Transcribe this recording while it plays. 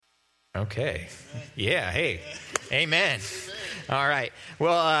Okay. Yeah. Hey. Amen. All right.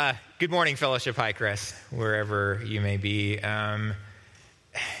 Well, good morning, Fellowship Highcrest, wherever you may be.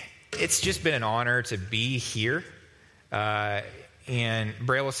 It's just been an honor to be here. And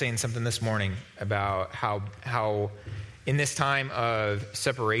Braille was saying something this morning about how in this time of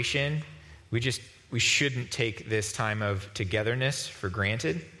separation, we shouldn't take this time of togetherness for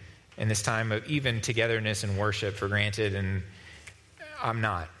granted, and this time of even togetherness and worship for granted. And I'm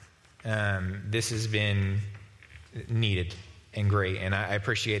not. This has been needed and great, and I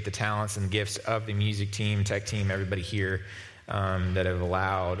appreciate the talents and gifts of the music team, tech team, everybody here that have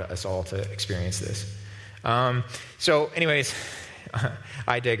allowed us all to experience this. So anyways,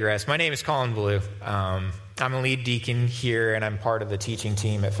 I digress. My name is Colin Ballou. I'm a lead deacon here, and I'm part of the teaching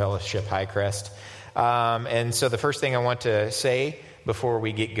team at Fellowship Highcrest. And so the first thing I want to say before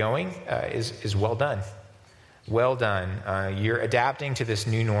we get going is well done. Well done. You're adapting to this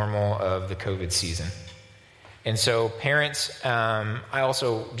new normal of the COVID season. And so parents, I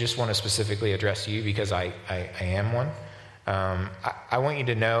also just want to specifically address you because I am one. I want you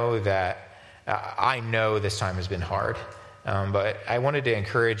to know that I know this time has been hard, but I wanted to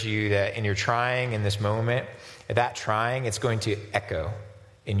encourage you that in your trying in this moment, that trying, it's going to echo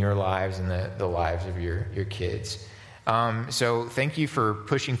in your lives and the lives of your kids. So thank you for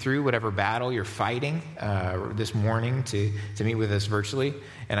pushing through whatever battle you're fighting this morning to meet with us virtually.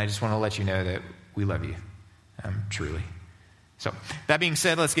 And I just want to let you know that we love you, truly. So that being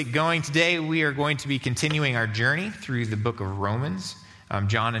said, let's get going. Today we are going to be continuing our journey through the book of Romans.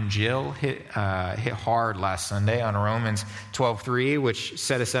 John and Jill hit hard last Sunday on Romans 12:3, which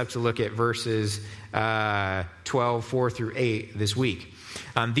set us up to look at verses 12:4 through 8 this week.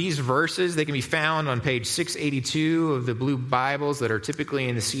 These verses, they can be found on page 682 of the blue Bibles that are typically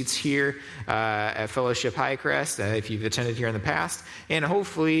in the seats here at Fellowship Highcrest, if you've attended here in the past. And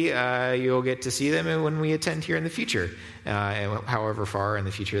hopefully you'll get to see them when we attend here in the future, however far in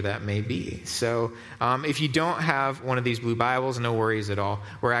the future that may be. So if you don't have one of these blue Bibles, no worries at all.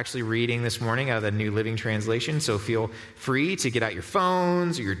 We're actually reading this morning out of the New Living Translation, so feel free to get out your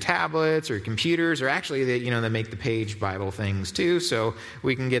phones or your tablets or your computers, or actually they make the page Bible things too, so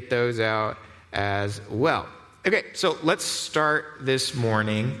we can get those out as well. Okay, so let's start this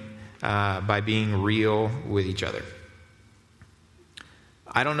morning by being real with each other.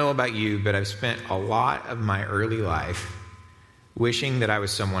 I don't know about you, but I've spent a lot of my early life wishing that I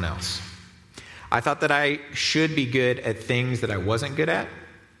was someone else. I thought that I should be good at things that I wasn't good at,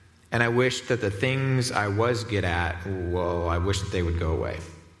 and I wished that the things I was good at, I wish that they would go away,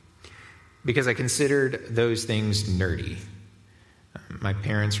 because I considered those things nerdy. My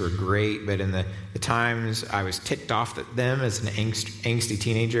parents were great, but in the times I was ticked off at them as an angsty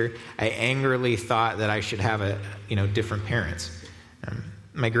teenager, I angrily thought that I should have different parents.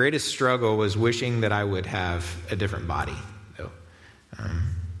 My greatest struggle was wishing that I would have a different body, though.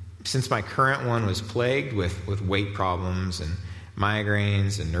 Since my current one was plagued with weight problems and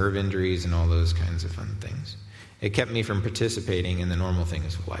migraines and nerve injuries and all those kinds of fun things, it kept me from participating in the normal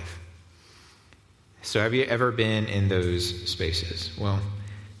things of life. So have you ever been in those spaces? Well,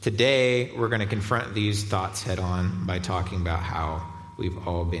 today we're going to confront these thoughts head on by talking about how we've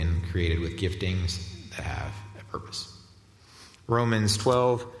all been created with giftings that have a purpose. Romans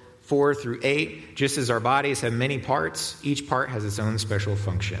 12:4 through 8, just as our bodies have many parts, each part has its own special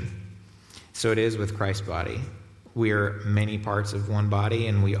function. So it is with Christ's body. We are many parts of one body,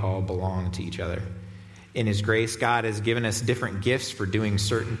 and we all belong to each other. In His grace, God has given us different gifts for doing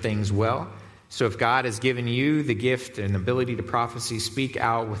certain things well. So if God has given you the gift and ability to prophecy, speak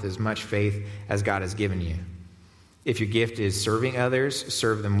out with as much faith as God has given you. If your gift is serving others,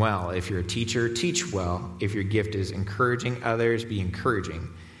 serve them well. If you're a teacher, teach well. If your gift is encouraging others, be encouraging.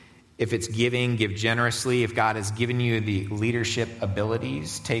 If it's giving, give generously. If God has given you the leadership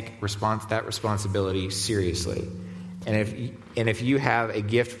abilities, take that responsibility seriously. And if you have a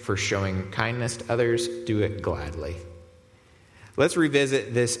gift for showing kindness to others, do it gladly. Let's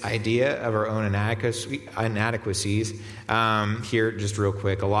revisit this idea of our own inadequacies here just real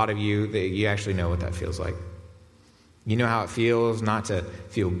quick. A lot of you actually know what that feels like. You know how it feels not to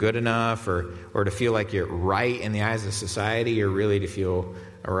feel good enough or to feel like you're right in the eyes of society, or really to feel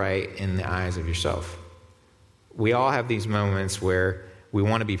right in the eyes of yourself. We all have these moments where we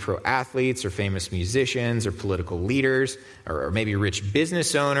want to be pro athletes or famous musicians or political leaders or maybe rich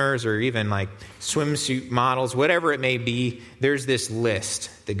business owners or even like swimsuit models, whatever it may be. There's this list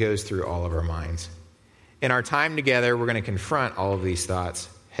that goes through all of our minds. In our time together, we're going to confront all of these thoughts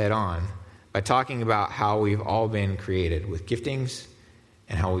head on by talking about how we've all been created with giftings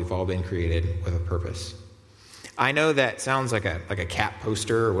and how we've all been created with a purpose. I know that sounds like a cat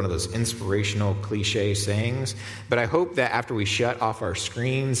poster or one of those inspirational cliche sayings, but I hope that after we shut off our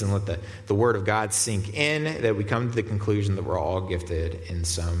screens and let the Word of God sink in, that we come to the conclusion that we're all gifted in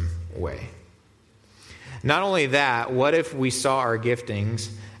some way. Not only that, what if we saw our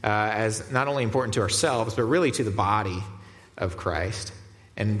giftings as not only important to ourselves, but really to the body of Christ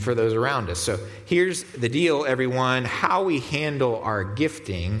and for those around us? So here's the deal, everyone. How we handle our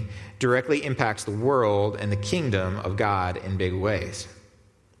gifting directly impacts the world and the kingdom of God in big ways.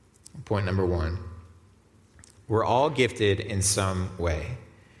 Point number one, we're all gifted in some way.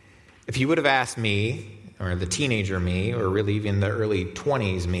 If you would have asked me, or the teenager me, or really even the early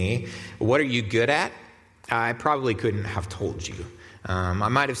 20s me, what are you good at? I probably couldn't have told you. I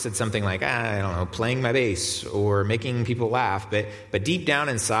might have said something like, I don't know, playing my bass or making people laugh, but deep down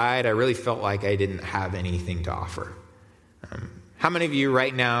inside, I really felt like I didn't have anything to offer. How many of you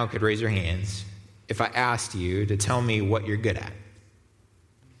right now could raise your hands if I asked you to tell me what you're good at?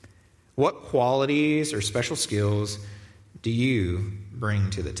 What qualities or special skills do you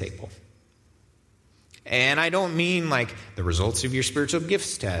bring to the table? And I don't mean like the results of your spiritual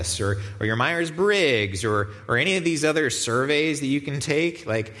gifts tests or your Myers-Briggs or any of these other surveys that you can take.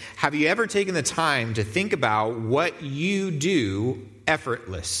 Like, have you ever taken the time to think about what you do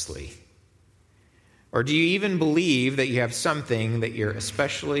effortlessly? Or do you even believe that you have something that you're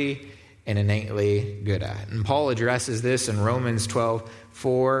especially and innately good at? And Paul addresses this in Romans 12,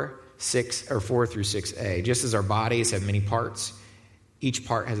 4 through 6a. Just as our bodies have many parts, each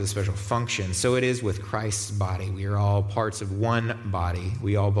part has a special function. So it is with Christ's body. We are all parts of one body.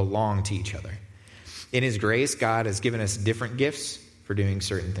 We all belong to each other. In his grace, God has given us different gifts for doing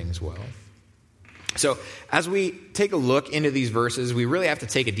certain things well. So as we take a look into these verses, we really have to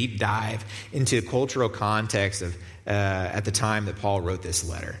take a deep dive into the cultural context of at the time that Paul wrote this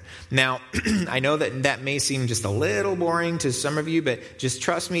letter. Now, I know that may seem just a little boring to some of you, but just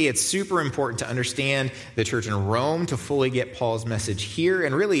trust me, it's super important to understand the church in Rome to fully get Paul's message here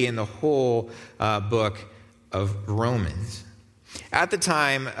and really in the whole book of Romans. At the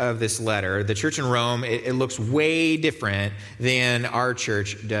time of this letter, the church in Rome, it looks way different than our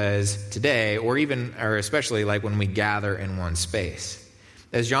church does today, or especially like when we gather in one space.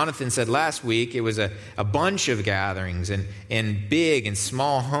 As Jonathan said last week, it was a bunch of gatherings and big and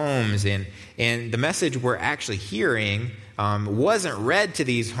small homes, and the message we're actually hearing wasn't read to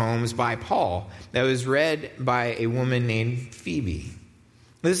these homes by Paul. That was read by a woman named Phoebe.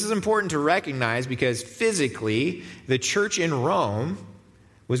 This is important to recognize because physically, the church in Rome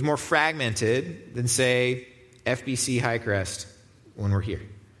was more fragmented than, say, FBC Highcrest when we're here.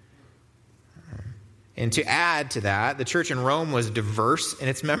 And to add to that, the church in Rome was diverse in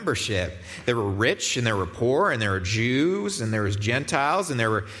its membership. There were rich and there were poor, and there were Jews and there was Gentiles, and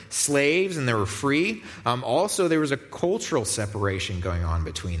there were slaves and there were free. Also, there was a cultural separation going on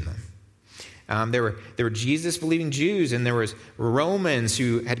between them. There were Jesus-believing Jews, and there was Romans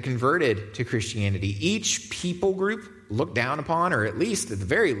who had converted to Christianity. Each people group looked down upon, or at the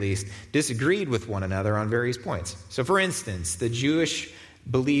very least, disagreed with one another on various points. So, for instance, the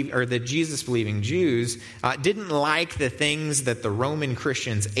Jesus-believing Jews didn't like the things that the Roman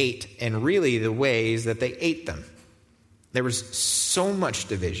Christians ate, and really the ways that they ate them. There was so much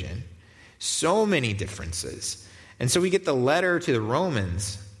division, so many differences, and so we get the letter to the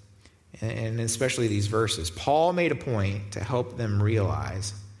Romans. And especially these verses, Paul made a point to help them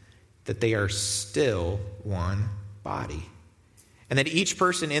realize that they are still one body. And that each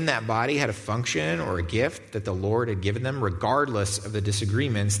person in that body had a function or a gift that the Lord had given them, regardless of the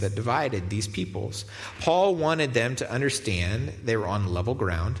disagreements that divided these peoples. Paul wanted them to understand they were on level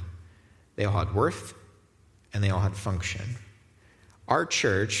ground, they all had worth, and they all had function. Our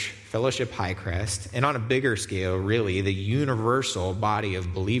church, Fellowship Highcrest, and on a bigger scale, really, the universal body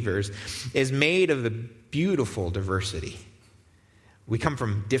of believers, is made of a beautiful diversity. We come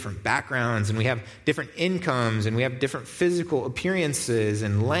from different backgrounds, and we have different incomes, and we have different physical appearances,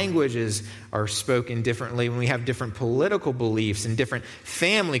 and languages are spoken differently, and we have different political beliefs, and different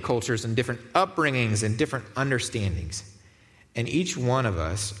family cultures, and different upbringings, and different understandings. And each one of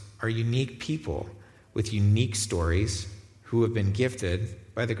us are unique people with unique stories who have been gifted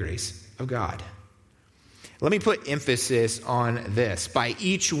by the grace of God. Let me put emphasis on this. By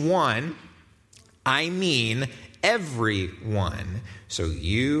each one, I mean everyone. So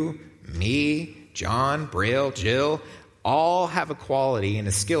you, me, John, Braille, Jill, all have a quality and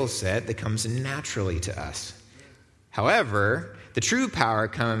a skill set that comes naturally to us. However, the true power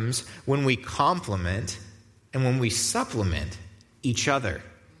comes when we complement and when we supplement each other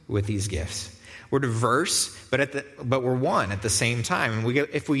with these gifts. We're diverse, but we're one at the same time. And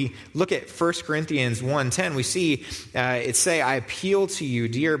if we look at 1 Corinthians 1:10, we see it say, I appeal to you,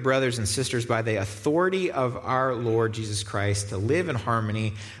 dear brothers and sisters, by the authority of our Lord Jesus Christ, to live in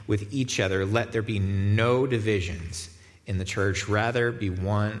harmony with each other. Let there be no divisions in the church. Rather, be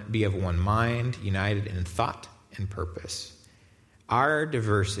of one mind, united in thought and purpose. Our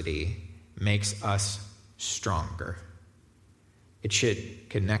diversity makes us stronger. It should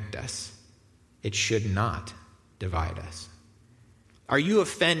connect us. It should not divide us. Are you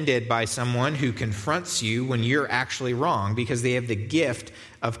offended by someone who confronts you when you're actually wrong because they have the gift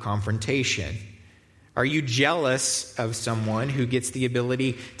of confrontation? Are you jealous of someone who gets the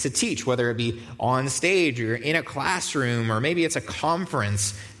ability to teach, whether it be on stage or in a classroom, or maybe it's a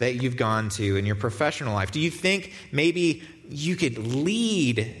conference that you've gone to in your professional life? Do you think maybe you could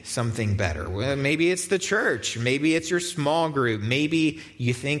lead something better? Well, maybe it's the church. Maybe it's your small group. Maybe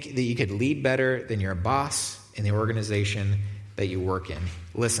you think that you could lead better than your boss in the organization that you work in.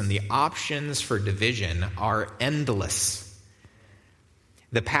 Listen, the options for division are endless.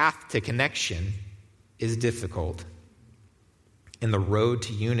 The path to connection is difficult, and the road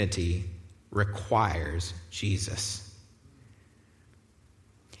to unity requires Jesus.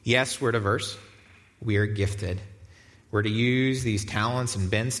 Yes, we're diverse. We are gifted. We're to use these talents and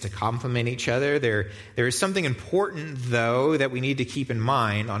bents to complement each other. There is something important, though, that we need to keep in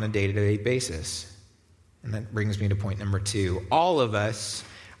mind on a day-to-day basis. And that brings me to point number 2. All of us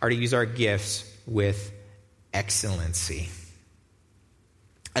are to use our gifts with excellency.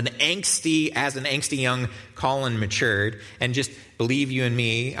 As an angsty young Colin matured, and just believe you and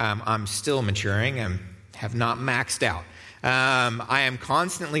me, I'm still maturing. I have not maxed out. I am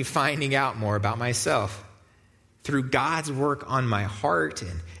constantly finding out more about myself. Through God's work on my heart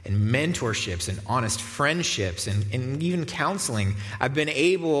and mentorships and honest friendships and even counseling, I've been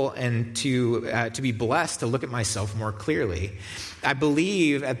able to be blessed to look at myself more clearly. I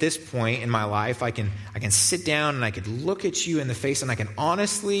believe at this point in my life, I can sit down and I could look at you in the face and I can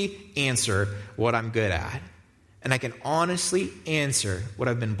honestly answer what I'm good at. And I can honestly answer what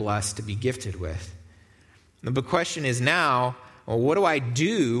I've been blessed to be gifted with. The question is now, well, what do I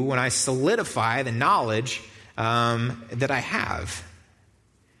do when I solidify the knowledge that I have?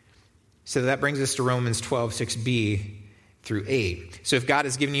 So that brings us to Romans 12:6b through 8. So if God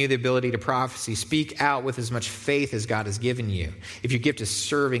has given you the ability to prophesy, speak out with as much faith as God has given you. If your gift is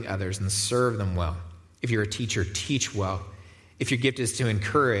serving others, then serve them well. If you're a teacher, teach well. If your gift is to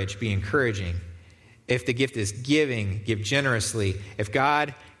encourage, be encouraging. If the gift is giving, give generously. If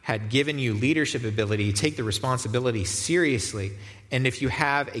God had given you leadership ability, take the responsibility seriously. And if you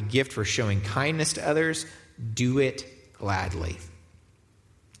have a gift for showing kindness to others, do it gladly.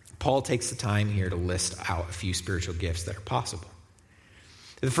 Paul takes the time here to list out a few spiritual gifts that are possible.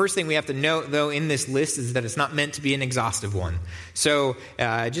 The first thing we have to note, though, in this list is that it's not meant to be an exhaustive one. So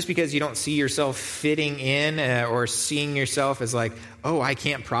just because you don't see yourself fitting in or seeing yourself as like, oh, I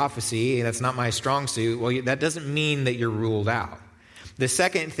can't prophesy, that's not my strong suit, well, that doesn't mean that you're ruled out. The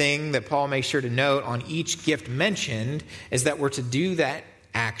second thing that Paul makes sure to note on each gift mentioned is that we're to do that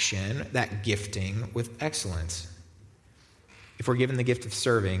action, that gifting, with excellence. If we're given the gift of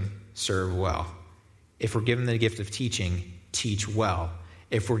serving, serve well. If we're given the gift of teaching, teach well.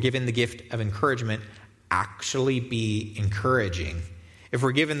 If we're given the gift of encouragement, actually be encouraging. If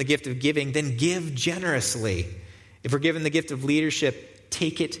we're given the gift of giving, then give generously. If we're given the gift of leadership,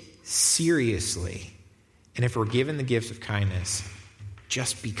 take it seriously. And if we're given the gift of kindness,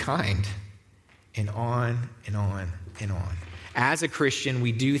 just be kind. And on and on and on. As a Christian,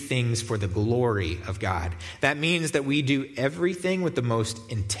 we do things for the glory of God. That means that we do everything with the most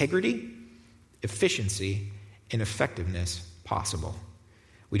integrity, efficiency, and effectiveness possible.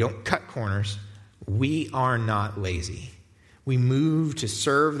 We don't cut corners. We are not lazy. We move to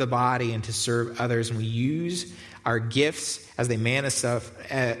serve the body and to serve others, and we use our gifts as they manifest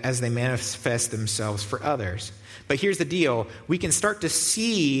themselves for others. But here's the deal. We can start to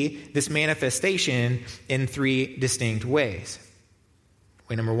see this manifestation in 3 distinct ways.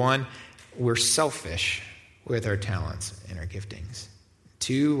 Way number 1, we're selfish with our talents and our giftings.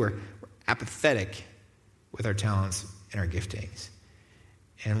 2, we're apathetic with our talents and our giftings.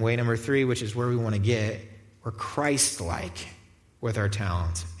 And way number 3, which is where we want to get, we're Christ-like with our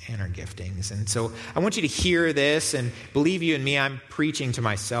talents and our giftings. And so I want you to hear this, and believe you and me, I'm preaching to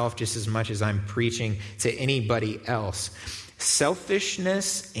myself just as much as I'm preaching to anybody else.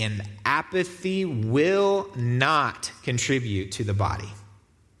 Selfishness and apathy will not contribute to the body.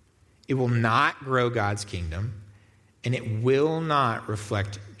 It will not grow God's kingdom, and it will not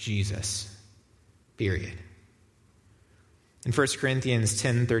reflect Jesus, period. In 1 Corinthians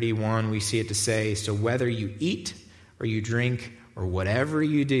 10:31, we see it to say, so whether you eat or you drink or whatever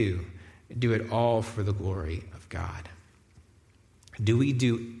you do it all for the glory of God. Do we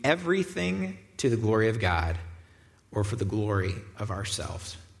do everything to the glory of God or for the glory of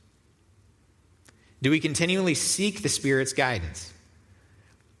ourselves? Do we continually seek the Spirit's guidance?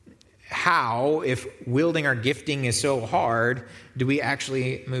 How, if wielding our gifting is so hard, do we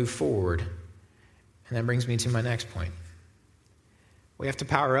actually move forward? And that brings me to my next point. We have to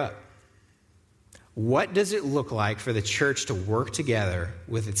power up. What does it look like for the church to work together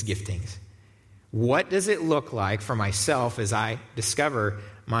with its giftings? What does it look like for myself as I discover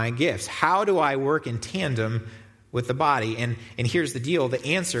my gifts? How do I work in tandem with the body? And here's the deal. The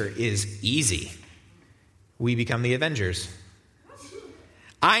answer is easy. We become the Avengers.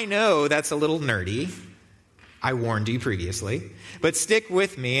 I know that's a little nerdy. I warned you previously. But stick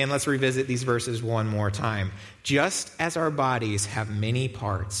with me and let's revisit these verses one more time. Just as our bodies have many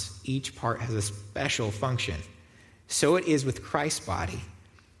parts, each part has a special function. So it is with Christ's body.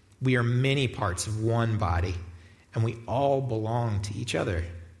 We are many parts of one body, and we all belong to each other.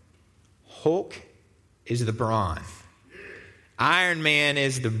 Hulk is the brawn. Iron Man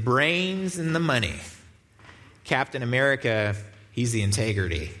is the brains and the money. Captain America, he's the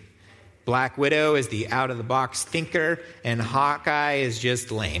integrity. Black Widow is the out-of-the-box thinker, and Hawkeye is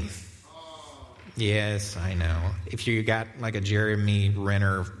just lame. Yes, I know. If you got like a Jeremy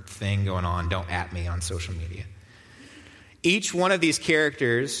Renner thing going on, don't at me on social media. Each one of these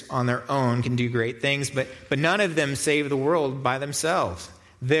characters on their own can do great things, but none of them save the world by themselves.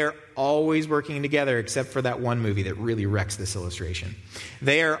 They're always working together, except for that one movie that really wrecks this illustration.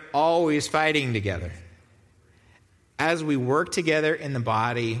 They are always fighting together. As we work together in the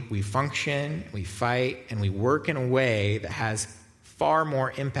body, we function, we fight, and we work in a way that has far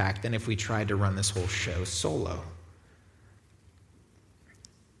more impact than if we tried to run this whole show solo.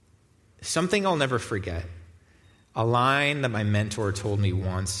 Something I'll never forget. A line that my mentor told me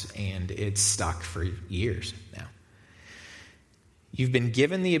once, and it's stuck for years now. You've been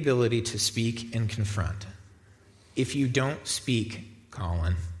given the ability to speak and confront. If you don't speak,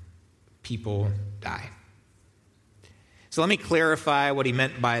 Colin, people die. So let me clarify what he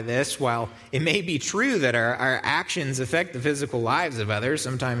meant by this. While it may be true that our actions affect the physical lives of others,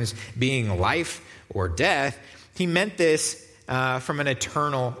 sometimes being life or death, he meant this from an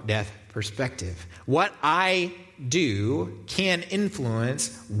eternal death perspective. What I do can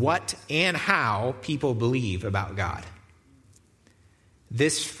influence what and how people believe about God.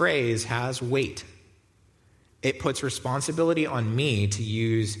 This phrase has weight. It puts responsibility on me to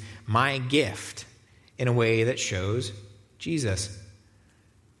use my gift in a way that shows Jesus.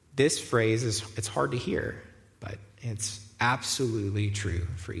 This phrase it's hard to hear, but it's absolutely true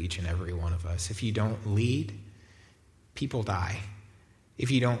for each and every one of us. If you don't lead, people die. If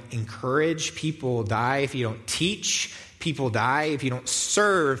you don't encourage, people die. If you don't teach, people die. If you don't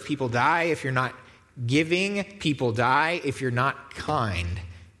serve, people die. If you're not giving, people die. If you're not kind,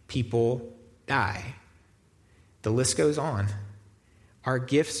 people die. The list goes on. Our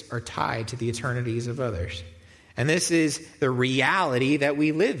gifts are tied to the eternities of others. And this is the reality that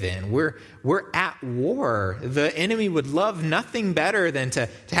we live in. We're at war. The enemy would love nothing better than to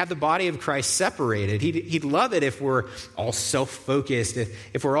have the body of Christ separated. He'd love it if we're all self-focused,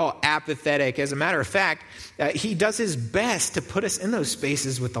 if we're all apathetic. As a matter of fact, he does his best to put us in those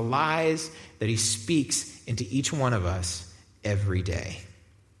spaces with the lies that he speaks into each one of us every day.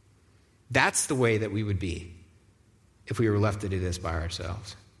 That's the way that we would be if we were left to do this by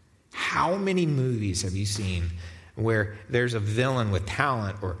ourselves. How many movies have you seen where there's a villain with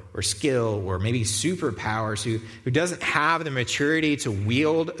talent or skill or maybe superpowers who doesn't have the maturity to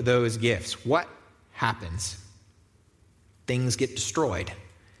wield those gifts? What happens? Things get destroyed.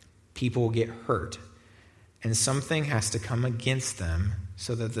 People get hurt. And something has to come against them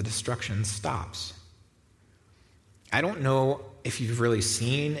so that the destruction stops. I don't know if you've really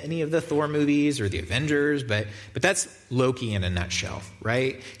seen any of the Thor movies or the Avengers, but that's Loki in a nutshell,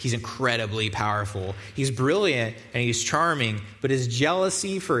 right? He's incredibly powerful. He's brilliant and he's charming, but his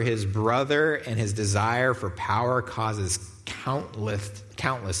jealousy for his brother and his desire for power causes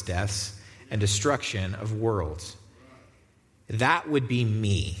countless deaths and destruction of worlds. That would be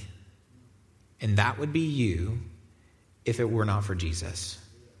me, and that would be you if it were not for Jesus.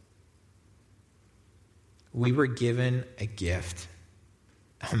 We were given a gift,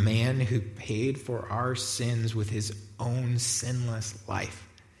 a man who paid for our sins with his own sinless life.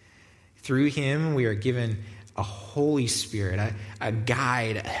 Through him, we are given a Holy Spirit, a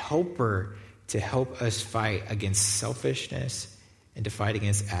guide, a helper to help us fight against selfishness and to fight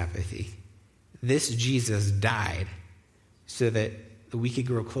against apathy. This Jesus died so that we could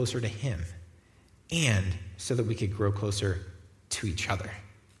grow closer to him and so that we could grow closer to each other.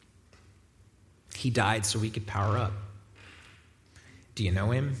 He died so we could power up. Do you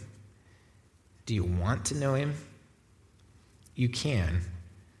know him? Do you want to know him? You can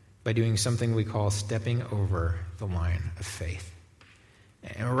by doing something we call stepping over the line of faith.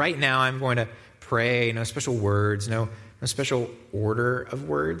 And right now I'm going to pray, no special words, no special order of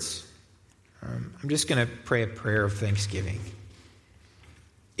words. I'm just going to pray a prayer of thanksgiving.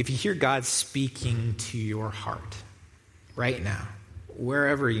 If you hear God speaking to your heart right now,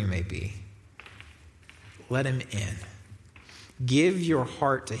 wherever you may be, let him in. Give your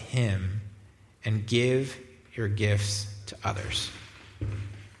heart to him and give your gifts to others.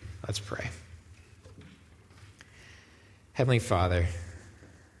 Let's pray. Heavenly Father,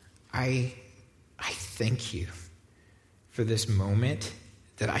 I thank you for this moment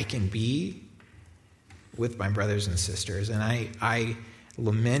that I can be with my brothers and sisters. And I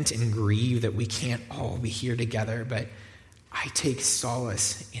lament and grieve that we can't all be here together, but I take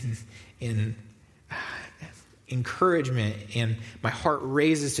solace in encouragement, and my heart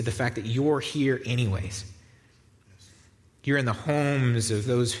raises to the fact that you're here anyways. You're in the homes of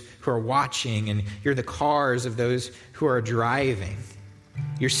those who are watching, and you're in the cars of those who are driving.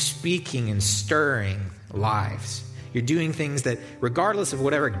 You're speaking and stirring lives. You're doing things that, regardless of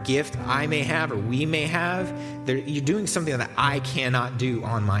whatever gift I may have or we may have, you're doing something that I cannot do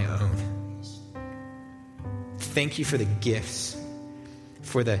on my own. Thank you for the gifts,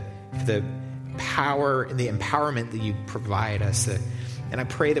 for the power and the empowerment that you provide us. And I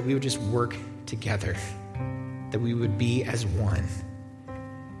pray that we would just work together, that we would be as one,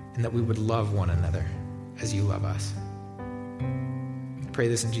 and that we would love one another as you love us. I pray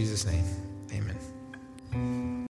this in Jesus' name.